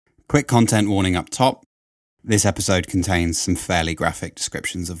Quick content warning up top. This episode contains some fairly graphic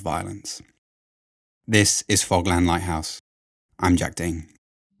descriptions of violence. This is Fogland Lighthouse. I'm Jack Dean.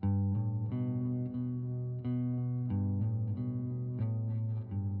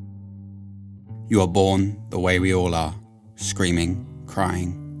 You are born the way we all are, screaming,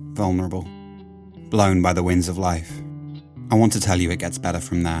 crying, vulnerable, blown by the winds of life. I want to tell you it gets better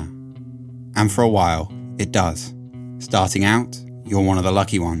from there. And for a while, it does. Starting out, you're one of the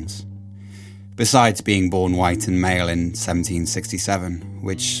lucky ones. Besides being born white and male in 1767,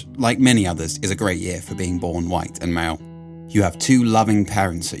 which, like many others, is a great year for being born white and male, you have two loving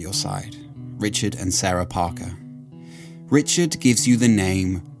parents at your side, Richard and Sarah Parker. Richard gives you the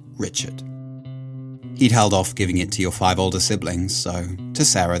name Richard. He'd held off giving it to your 5 older siblings, so to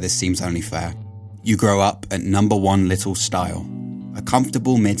Sarah this seems only fair. You grow up at number 1 Little Stile, a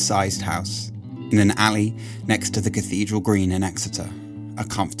comfortable mid-sized house, in an alley next to the Cathedral Green in Exeter, a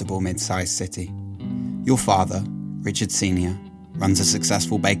comfortable mid-sized city. Your father, Richard Sr., runs a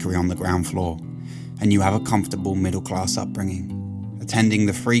successful bakery on the ground floor, and you have a comfortable middle-class upbringing, attending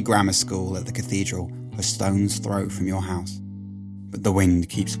the free grammar school at the cathedral a stone's throw from your house. But the wind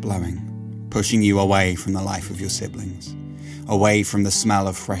keeps blowing, pushing you away from the life of your siblings, away from the smell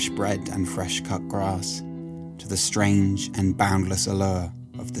of fresh bread and fresh-cut grass, to the strange and boundless allure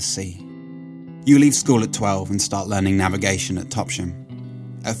of the sea. You leave school at 12 and start learning navigation at Topsham.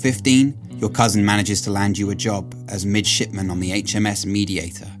 At 15, your cousin manages to land you a job as midshipman on the HMS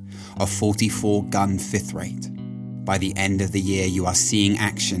Mediator, a 44-gun 5th rate. By the end of the year, you are seeing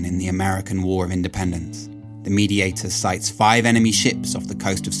action in the American War of Independence. The Mediator sights 5 enemy ships off the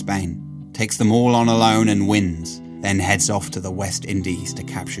coast of Spain, takes them all on alone and wins, then heads off to the West Indies to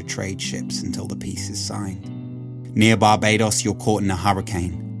capture trade ships until the peace is signed. Near Barbados, you're caught in a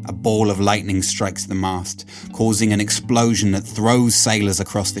hurricane. A ball of lightning strikes the mast, causing an explosion that throws sailors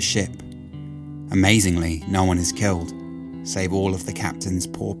across the ship. Amazingly, no one is killed, save all of the captain's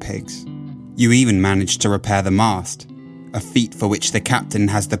poor pigs. You even manage to repair the mast, a feat for which the captain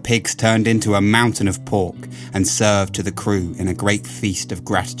has the pigs turned into a mountain of pork and served to the crew in a great feast of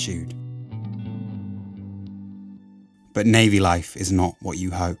gratitude. But Navy life is not what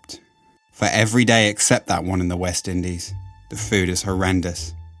you hoped. For every day except that one in the West Indies, the food is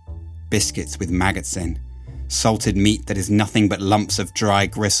horrendous. Biscuits with maggots in, salted meat that is nothing but lumps of dry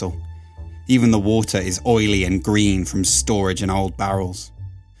gristle. Even the water is oily and green from storage in old barrels.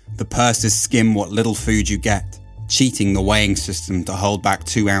 The pursers skim what little food you get, cheating the weighing system to hold back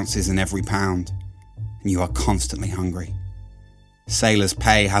 2 ounces in every pound. And you are constantly hungry. Sailors'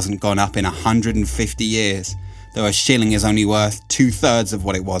 pay hasn't gone up in 150 years, though a shilling is only worth 2/3 of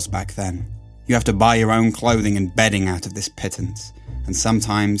what it was back then. You have to buy your own clothing and bedding out of this pittance, and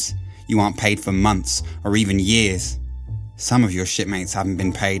sometimes you aren't paid for months or even years. Some of your shipmates haven't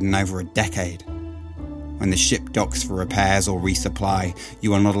been paid in over a decade. When the ship docks for repairs or resupply,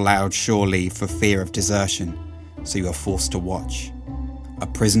 you are not allowed shore leave for fear of desertion, so you are forced to watch. A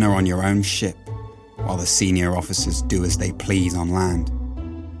prisoner on your own ship, while the senior officers do as they please on land.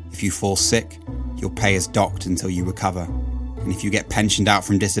 If you fall sick, your pay is docked until you recover, and if you get pensioned out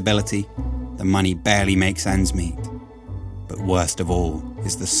from disability, the money barely makes ends meet. But worst of all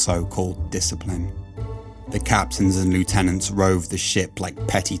is the so-called discipline. The captains and lieutenants rove the ship like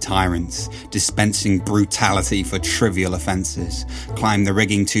petty tyrants, dispensing brutality for trivial offences. Climb the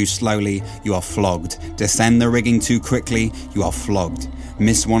rigging too slowly, you are flogged. Descend the rigging too quickly, you are flogged.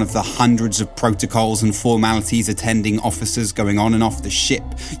 Miss one of the hundreds of protocols and formalities attending officers going on and off the ship,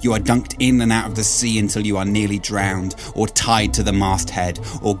 you are dunked in and out of the sea until you are nearly drowned, or tied to the masthead,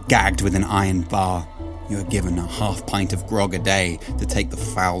 or gagged with an iron bar. You are given a half pint of grog a day to take the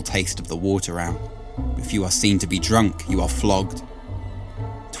foul taste of the water out. If you are seen to be drunk, you are flogged.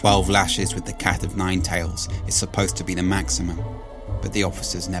 12 lashes with the cat of 9 tails is supposed to be the maximum, but the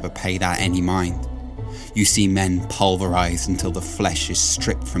officers never pay that any mind. You see men pulverised until the flesh is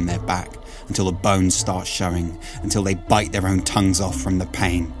stripped from their back, until the bones start showing, until they bite their own tongues off from the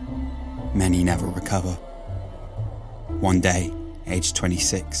pain. Many never recover. One day, aged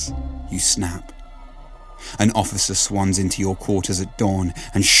 26, you snap. An officer swans into your quarters at dawn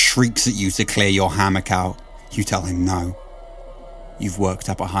and shrieks at you to clear your hammock out. You tell him no. You've worked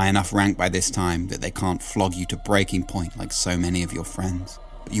up a high enough rank by this time that they can't flog you to breaking point like so many of your friends.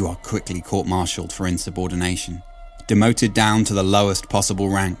 But you are quickly court-martialed for insubordination, demoted down to the lowest possible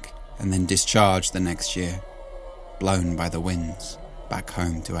rank, and then discharged the next year, blown by the winds back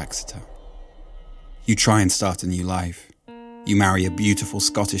home to Exeter. You try and start a new life. You marry a beautiful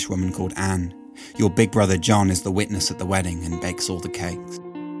Scottish woman called Anne. Your big brother John is the witness at the wedding and bakes all the cakes.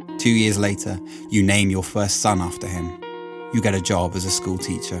 2 years later, you name your first son after him. You get a job as a school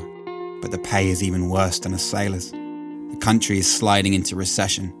teacher. But the pay is even worse than a sailor's. The country is sliding into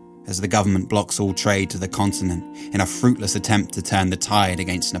recession as the government blocks all trade to the continent in a fruitless attempt to turn the tide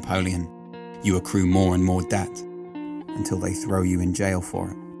against Napoleon. You accrue more and more debt until they throw you in jail for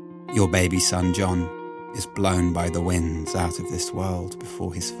it. Your baby son John is blown by the winds out of this world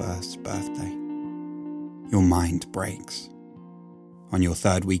before his first birthday. Your mind breaks. On your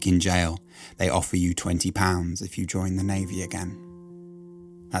third week in jail, they offer you £20 if you join the Navy again.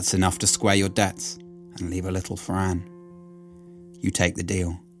 That's enough to square your debts and leave a little for Anne. You take the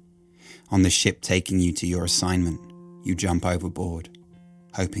deal. On the ship taking you to your assignment, you jump overboard,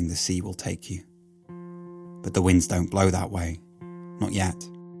 hoping the sea will take you. But the winds don't blow that way, not yet.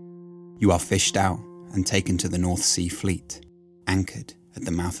 You are fished out and taken to the North Sea Fleet, anchored at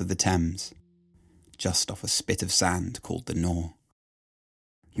the mouth of the Thames, just off a spit of sand called the Nore.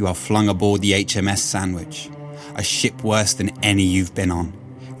 You are flung aboard the HMS Sandwich, a ship worse than any you've been on.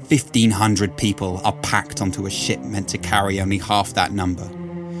 1,500 people are packed onto a ship meant to carry only half that number.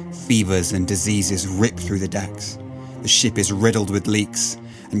 Fevers and diseases rip through the decks. The ship is riddled with leaks,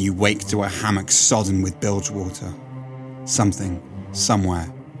 and you wake to a hammock sodden with bilge water. Something,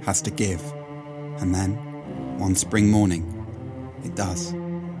 somewhere, has to give. And then, one spring morning, it does.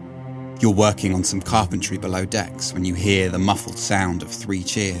 You're working on some carpentry below decks when you hear the muffled sound of 3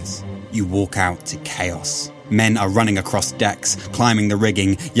 cheers. You walk out to chaos. Men are running across decks, climbing the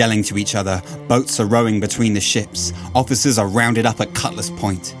rigging, yelling to each other. Boats are rowing between the ships. Officers are rounded up at cutlass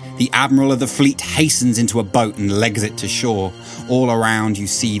point. The admiral of the fleet hastens into a boat and legs it to shore. All around you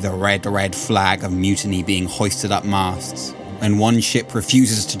see the red flag of mutiny being hoisted up masts. When one ship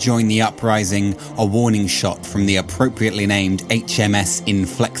refuses to join the uprising, a warning shot from the appropriately named HMS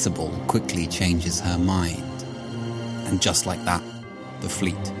Inflexible quickly changes her mind. And just like that, the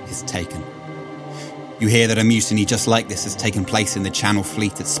fleet is taken. You hear that a mutiny just like this has taken place in the Channel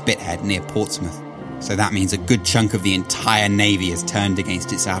Fleet at Spithead near Portsmouth, so that means a good chunk of the entire Navy is turned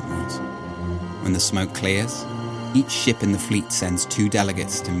against its admirals. When the smoke clears, each ship in the fleet sends 2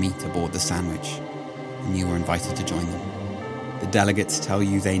 delegates to meet aboard the Sandwich, and you are invited to join them. The delegates tell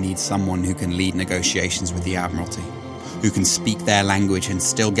you they need someone who can lead negotiations with the Admiralty, who can speak their language and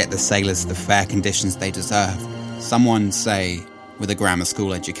still get the sailors the fair conditions they deserve. Someone, say, with a grammar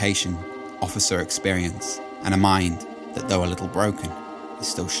school education, officer experience, and a mind that, though a little broken, is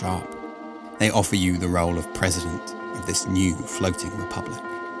still sharp. They offer you the role of president of this new floating republic.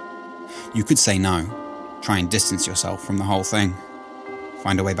 You could say no, try and distance yourself from the whole thing,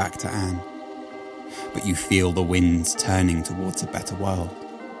 find a way back to Anne. But you feel the winds turning towards a better world,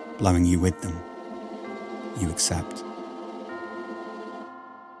 blowing you with them. You accept.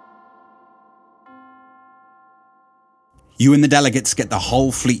 You and the delegates get the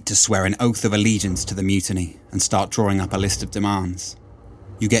whole fleet to swear an oath of allegiance to the mutiny and start drawing up a list of demands.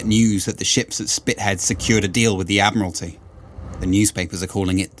 You get news that the ships at Spithead secured a deal with the Admiralty. The newspapers are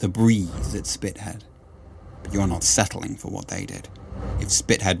calling it the breeze at Spithead. But you're not settling for what they did. If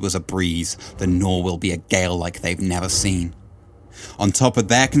Spithead was a breeze, the Nore will be a gale like they've never seen. On top of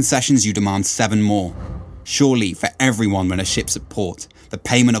their concessions, you demand 7 more. Surely for everyone when a ship's at port, the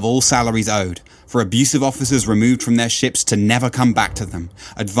payment of all salaries owed, for abusive officers removed from their ships to never come back to them,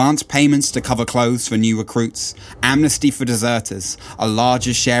 advance payments to cover clothes for new recruits, amnesty for deserters, a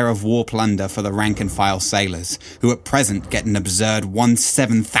larger share of war plunder for the rank-and-file sailors, who at present get an absurd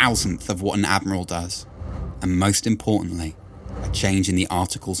 1/7,000th of what an admiral does. And most importantly, a change in the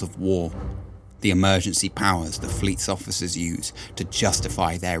Articles of War, the emergency powers the fleet's officers use to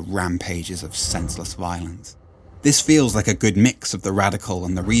justify their rampages of senseless violence. This feels like a good mix of the radical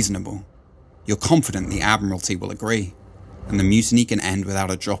and the reasonable. You're confident the Admiralty will agree, and the mutiny can end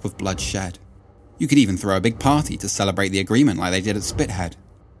without a drop of blood shed. You could even throw a big party to celebrate the agreement like they did at Spithead.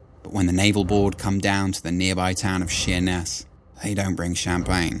 But when the Naval Board come down to the nearby town of Sheerness, they don't bring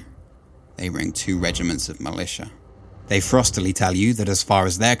champagne. They bring 2 regiments of militia. They frostily tell you that as far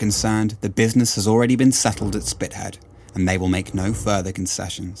as they're concerned, the business has already been settled at Spithead, and they will make no further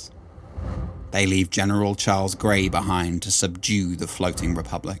concessions. They leave General Charles Grey behind to subdue the floating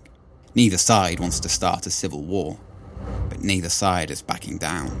republic. Neither side wants to start a civil war, but neither side is backing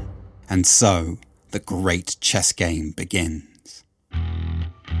down. And so, the great chess game begins.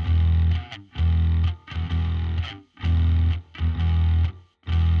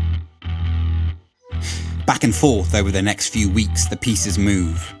 Back and forth over the next few weeks, the pieces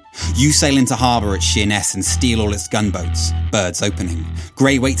move. You sail into harbour at Sheerness and steal all its gunboats, birds opening.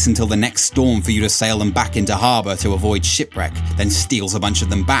 Grey waits until the next storm for you to sail them back into harbour to avoid shipwreck, then steals a bunch of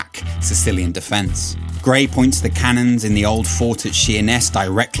them back, Sicilian defence. Grey points the cannons in the old fort at Sheerness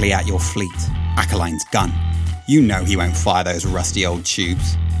directly at your fleet. Acoline's gun. You know he won't fire those rusty old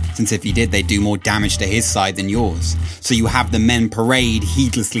tubes. since if he did, they'd do more damage to his side than yours. So you have the men parade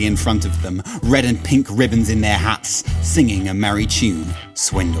heedlessly in front of them, red and pink ribbons in their hats, singing a merry tune,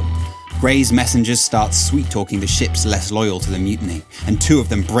 Swindle. Grey's messengers start sweet-talking the ships less loyal to the mutiny, and 2 of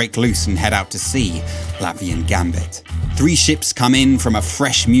them break loose and head out to sea, Latvian Gambit. 3 ships come in from a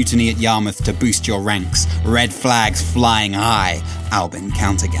fresh mutiny at Yarmouth to boost your ranks, red flags flying high, Albin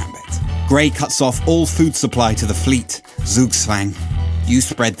Counter Gambit. Grey cuts off all food supply to the fleet, Zugzwang. You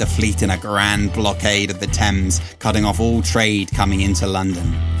spread the fleet in a grand blockade of the Thames, cutting off all trade coming into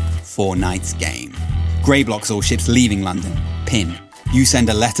London. 4 nights game. Grey blocks all ships leaving London, Pin. You send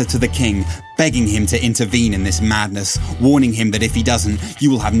a letter to the king, begging him to intervene in this madness, warning him that if he doesn't, you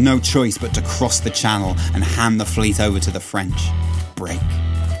will have no choice but to cross the channel and hand the fleet over to the French. Break.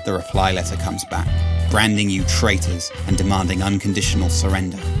 The reply letter comes back, branding you traitors and demanding unconditional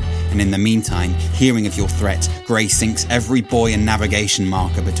surrender. And in the meantime, hearing of your threat, Grey sinks every buoy and navigation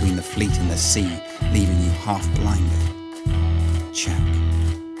marker between the fleet and the sea, leaving you half blinded. Check.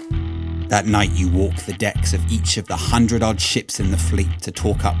 That night you walk the decks of each of the 100-odd ships in the fleet to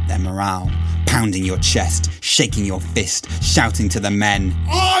talk up their morale, pounding your chest, shaking your fist, shouting to the men,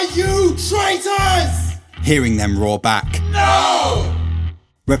 "Are you traitors?" Hearing them roar back, "No!"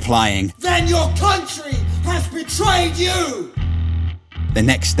 Replying, "Then your country has betrayed you!" The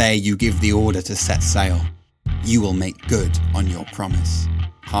next day you give the order to set sail. You will make good on your promise,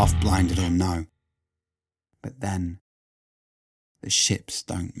 half blinded or no. But then, the ships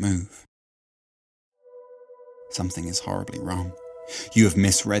don't move. Something is horribly wrong. You have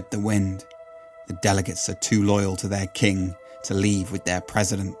misread the wind. The delegates are too loyal to their king to leave with their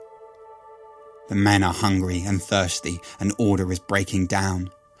president. The men are hungry and thirsty, and order is breaking down.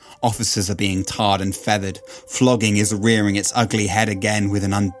 Officers are being tarred and feathered. Flogging is rearing its ugly head again with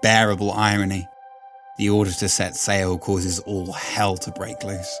an unbearable irony. The order to set sail causes all hell to break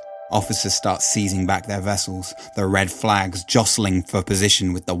loose. Officers start seizing back their vessels, the red flags jostling for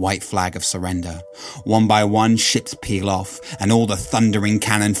position with the white flag of surrender. One by one, ships peel off, and all the thundering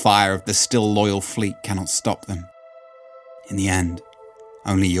cannon fire of the still loyal fleet cannot stop them. In the end,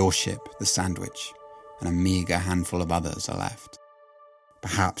 only your ship, the Sandwich, and a meagre handful of others are left.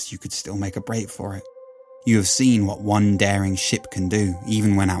 Perhaps you could still make a break for it. You have seen what one daring ship can do,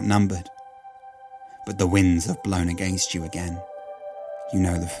 even when outnumbered. But the winds have blown against you again. You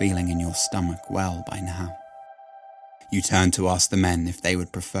know the feeling in your stomach well by now. You turn to ask the men if they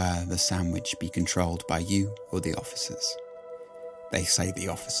would prefer the Sandwich be controlled by you or the officers. They say the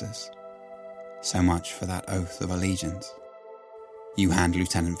officers. So much for that oath of allegiance. You hand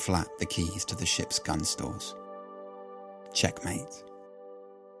Lieutenant Flat the keys to the ship's gun stores. Checkmate.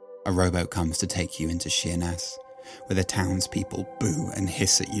 A rowboat comes to take you into Sheerness, where the townspeople boo and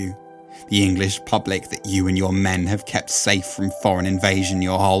hiss at you. The English public that you and your men have kept safe from foreign invasion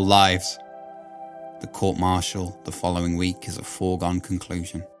your whole lives. The court-martial the following week is a foregone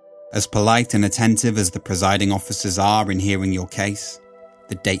conclusion. As polite and attentive as the presiding officers are in hearing your case,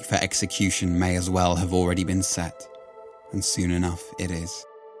 the date for execution may as well have already been set, and soon enough it is.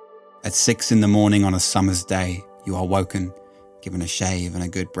 At 6 a.m. on a summer's day, you are woken, given a shave and a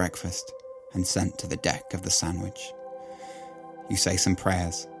good breakfast, and sent to the deck of the Sandwich. You say some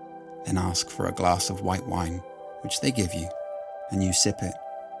prayers, then ask for a glass of white wine, which they give you, and you sip it,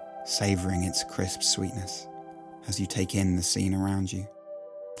 savouring its crisp sweetness as you take in the scene around you.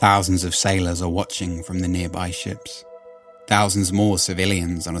 Thousands of sailors are watching from the nearby ships. Thousands more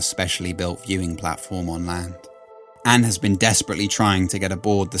civilians on a specially built viewing platform on land. Anne has been desperately trying to get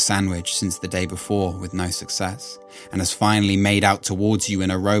aboard the Sandwich since the day before with no success, and has finally made out towards you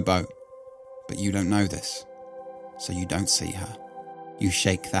in a rowboat. But you don't know this, so you don't see her. You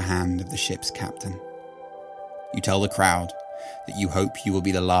shake the hand of the ship's captain. You tell the crowd that you hope you will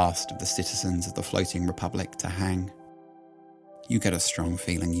be the last of the citizens of the floating republic to hang. You get a strong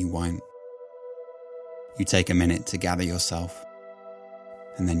feeling you won't. You take a minute to gather yourself,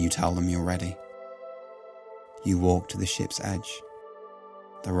 and then you tell them you're ready. You walk to the ship's edge.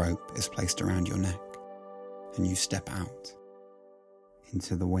 The rope is placed around your neck, and you step out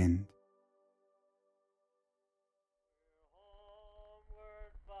into the wind.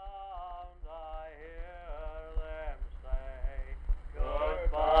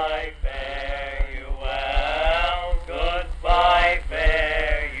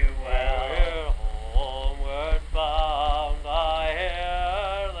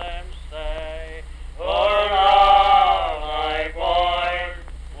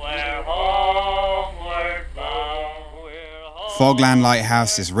 Fogland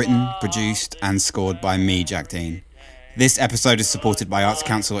Lighthouse is written, produced and scored by me, Jack Dean. This episode is supported by Arts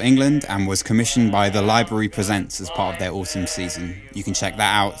Council England and was commissioned by The Library Presents as part of their autumn season. You can check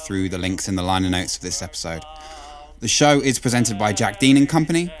that out through the links in the liner notes of this episode. The show is presented by Jack Dean and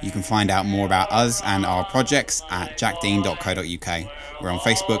Company. You can find out more about us and our projects at jackdean.co.uk. We're on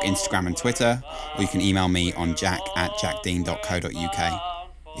Facebook, Instagram and Twitter, or you can email me on jack@jackdean.co.uk.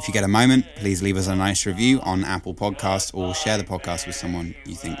 If you get a moment, please leave us a nice review on Apple Podcasts or share the podcast with someone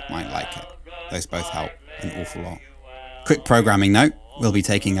you think might like it. Those both help an awful lot. Quick programming note, we'll be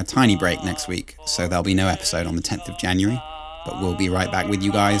taking a tiny break next week, so there'll be no episode on the 10th of January, but we'll be right back with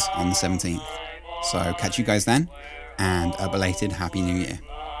you guys on the 17th. So catch you guys then, and a belated Happy New Year.